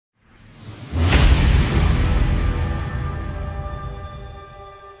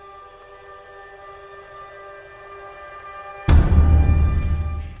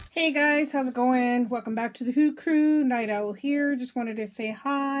Hey guys, how's it going? Welcome back to the Who Crew. Night Owl here. Just wanted to say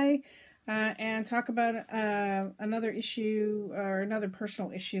hi and talk about another issue or another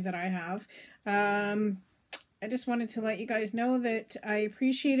personal issue that I have. I just wanted to let you guys know that I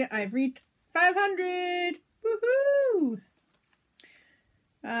appreciate it. I've reached 500. Woohoo!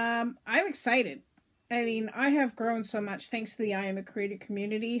 I'm excited. I mean, I have grown so much thanks to the I Am a Creator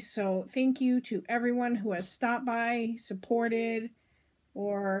community. So thank you to everyone who has stopped by, supported,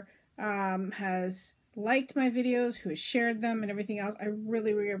 or has liked my videos, who has shared them and everything else. I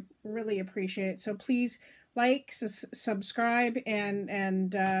really appreciate it. So please like, subscribe,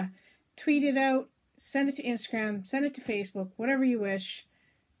 and tweet it out, send it to Instagram, send it to Facebook, whatever you wish.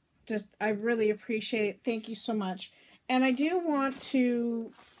 Just, I really appreciate it. Thank you so much. And I do want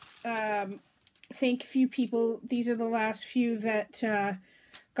to thank a few people. These are the last few that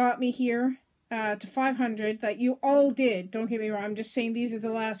got me here to 500 that you all did. Don't get me wrong. I'm just saying these are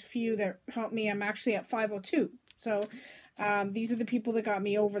the last few that helped me. I'm actually at 502. So these are the people that got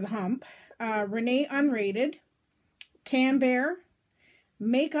me over the hump. Renee Unrated, Tam Bear,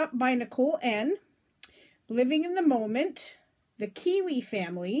 Makeup by Nicole N, Living in the Moment, The Kiwi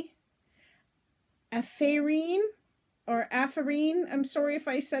Family, Afarine, I'm sorry if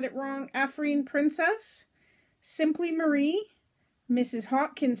I said it wrong, Afarine Princess, Simply Marie, Mrs.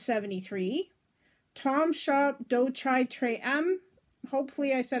 Hopkins 73, Tom Shop Do Chai Trey M.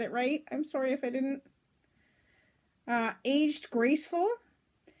 Hopefully I said it right. I'm sorry if I didn't. Aged Graceful.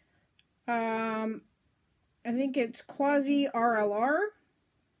 I think it's Quasi RLR.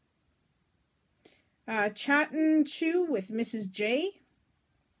 Chattin' Chew with Mrs. J.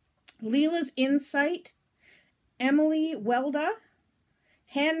 Leela's Insight. Emily Welda.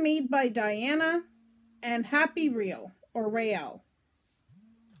 Handmade by Diana. And Happy Rio or Rael.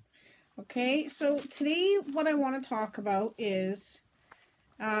 Okay, so today what I want to talk about is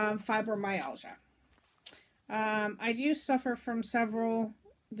fibromyalgia. I do suffer from several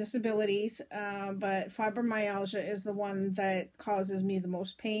disabilities, but fibromyalgia is the one that causes me the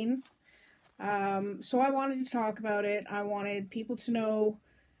most pain. So I wanted to talk about it. I wanted people to know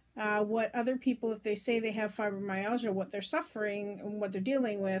what other people, if they say they have fibromyalgia, what they're suffering and what they're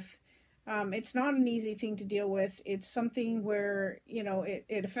dealing with. It's not an easy thing to deal with. It's something where, you know,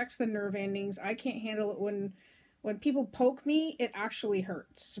 it affects the nerve endings. I can't handle it when people poke me. It actually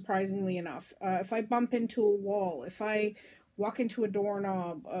hurts, surprisingly enough. If I bump into a wall, if I walk into a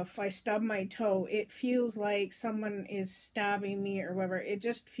doorknob, if I stub my toe, it feels like someone is stabbing me or whatever. It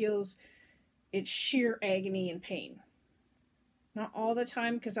just feels, it's sheer agony and pain. Not all the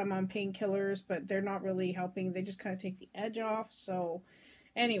time because I'm on painkillers, but they're not really helping. They just kind of take the edge off. So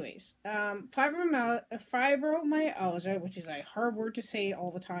anyways, fibromyalgia, which is a hard word to say all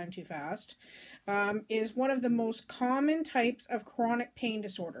the time too fast, is one of the most common types of chronic pain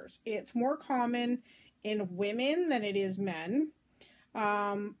disorders. It's more common in women than it is men,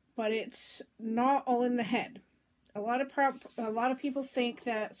 but it's not all in the head. A lot of people think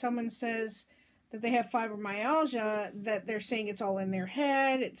that someone says that they have fibromyalgia, that they're saying it's all in their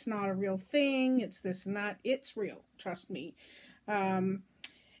head, it's not a real thing, it's this and that. It's real, trust me.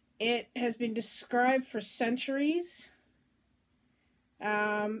 It has been described for centuries.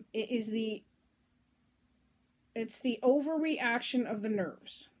 It's the overreaction of the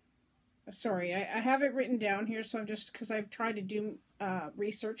nerves. Sorry, I have it written down here, so I'm just, because I've tried to do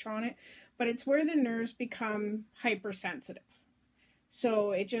research on it, but it's where the nerves become hypersensitive.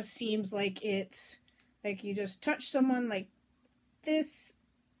 So it just seems like it's like you just touch someone like this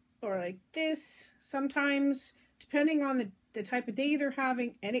or like this sometimes, depending on the type of day they're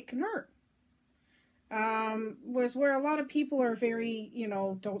having, and it can hurt. Was where a lot of people are very, you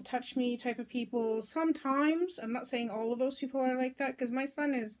know, don't touch me type of people. Sometimes, I'm not saying all of those people are like that, because my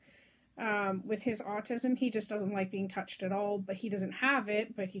son is, with his autism, he just doesn't like being touched at all, but he doesn't have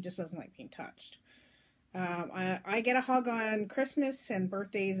it, but he just doesn't like being touched. I get a hug on Christmas and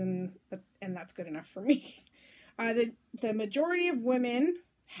birthdays, and that's good enough for me. The majority of women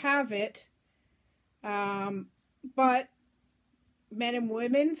have it, but men and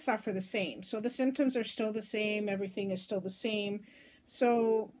women suffer the same. So the symptoms are still the same. Everything is still the same.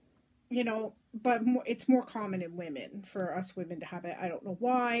 So, you know, but it's more common in women, for us women to have it. I don't know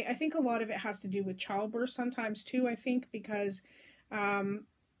why. I think a lot of it has to do with childbirth sometimes too, I think, because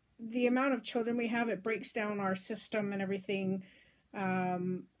the amount of children we have, it breaks down our system and everything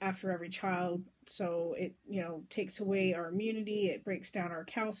after every child. So it, you know, takes away our immunity. It breaks down our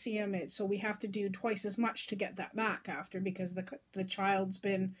calcium. So we have to do twice as much to get that back after, because the child's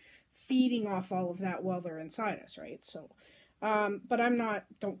been feeding off all of that while they're inside us, right? So, but I'm not,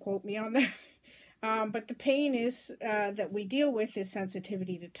 don't quote me on that. But the pain is that we deal with is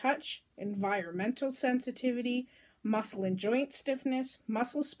sensitivity to touch, environmental sensitivity, muscle and joint stiffness,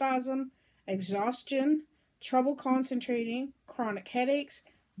 muscle spasm, exhaustion, trouble concentrating, chronic headaches,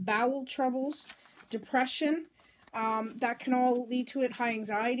 bowel troubles, depression. That can all lead to it. High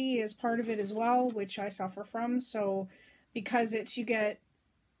anxiety is part of it as well, which I suffer from. So because it's you get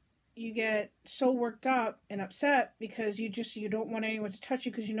so worked up and upset because you don't want anyone to touch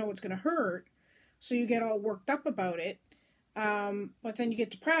you because you know it's going to hurt. So you get all worked up about it. But then you get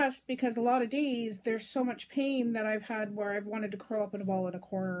depressed because a lot of days there's so much pain that I've had where I've wanted to curl up in a ball in a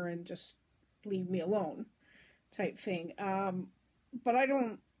corner and just leave me alone type thing. But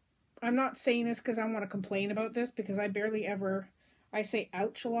I'm not saying this because I want to complain about this, because I barely ever, I say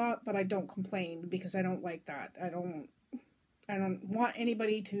ouch a lot, but I don't complain because I don't like that. I don't want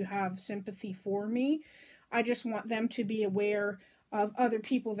anybody to have sympathy for me. I just want them to be aware of other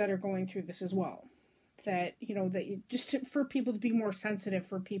people that are going through this as well. That, for people to be more sensitive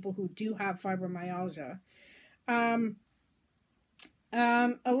for people who do have fibromyalgia. A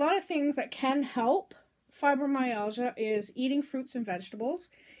lot of things that can help fibromyalgia is eating fruits and vegetables.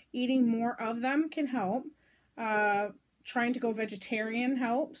 Eating more of them can help. Trying to go vegetarian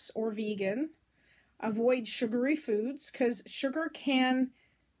helps, or vegan. Avoid sugary foods, because sugar can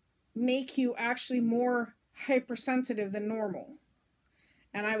make you actually more hypersensitive than normal.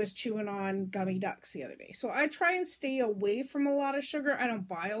 And I was chewing on gummy ducks the other day. So I try and stay away from a lot of sugar. I don't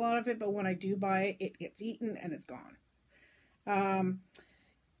buy a lot of it, but when I do buy it, it gets eaten and it's gone.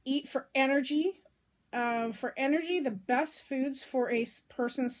 Eat for energy. The best foods for a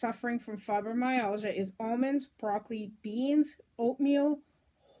person suffering from fibromyalgia is almonds, broccoli, beans, oatmeal,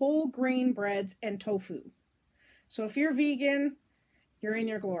 whole grain breads, and tofu. So if you're vegan, you're in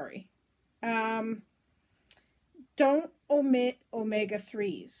your glory. Don't omit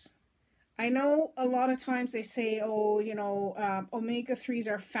omega-3s. I know a lot of times they say, omega-3s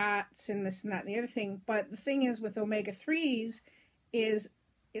are fats and this and that and the other thing. But the thing is with omega-3s is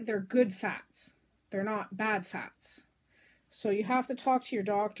they're good fats. They're not bad fats. So you have to talk to your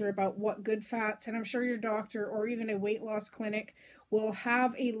doctor about what good fats, and I'm sure your doctor or even a weight loss clinic will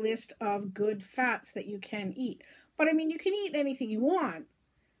have a list of good fats that you can eat. But I mean, you can eat anything you want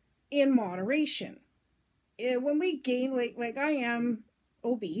in moderation. When we gain, like I am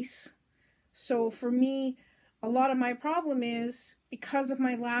obese, so for me, a lot of my problem is because of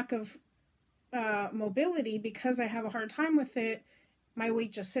my lack of mobility, because I have a hard time with it, my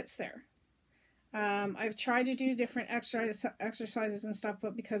weight just sits there. I've tried to do different exercises and stuff,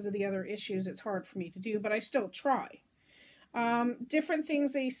 but because of the other issues, it's hard for me to do, but I still try. Different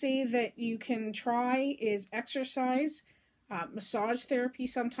things they say that you can try is exercise. Massage therapy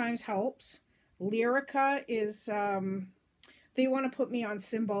sometimes helps. Lyrica is, they want to put me on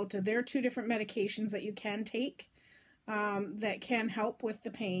Cymbalta. There are 2 different medications that you can take that can help with the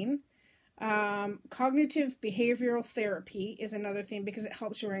pain. Cognitive behavioral therapy is another thing because it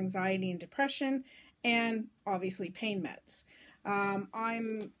helps your anxiety and depression, and obviously pain meds.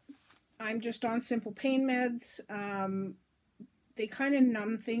 I'm just on simple pain meds. They kind of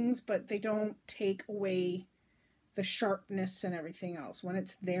numb things, but they don't take away the sharpness and everything else. When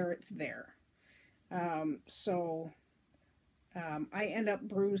it's there, it's there. I end up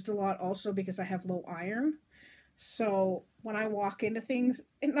bruised a lot also because I have low iron. So when I walk into things,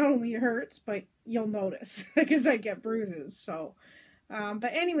 it not only hurts, but you'll notice because I get bruises. So,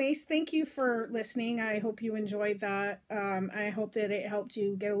 but anyways, thank you for listening. I hope you enjoyed that. I hope that it helped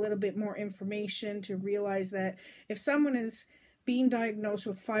you get a little bit more information to realize that if someone is being diagnosed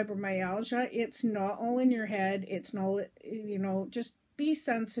with fibromyalgia, it's not all in your head. It's not, just be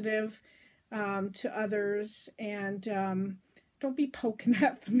sensitive to others, and don't be poking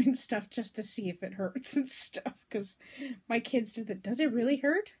at them and stuff just to see if it hurts and stuff, because my kids do that. Does it really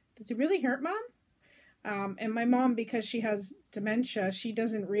hurt? Does it really hurt, Mom? And my mom, because she has dementia, she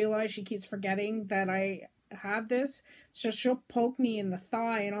doesn't realize, she keeps forgetting that I have this, so she'll poke me in the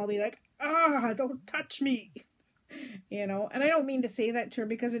thigh and I'll be like, don't touch me. And I don't mean to say that to her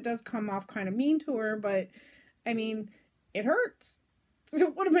because it does come off kind of mean to her, but I mean, it hurts.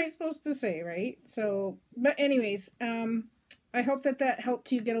 So what am I supposed to say, right? So, but anyways, I hope that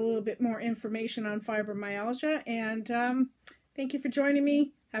helped you get a little bit more information on fibromyalgia, and thank you for joining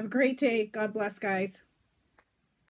me. Have a great day. God bless, guys.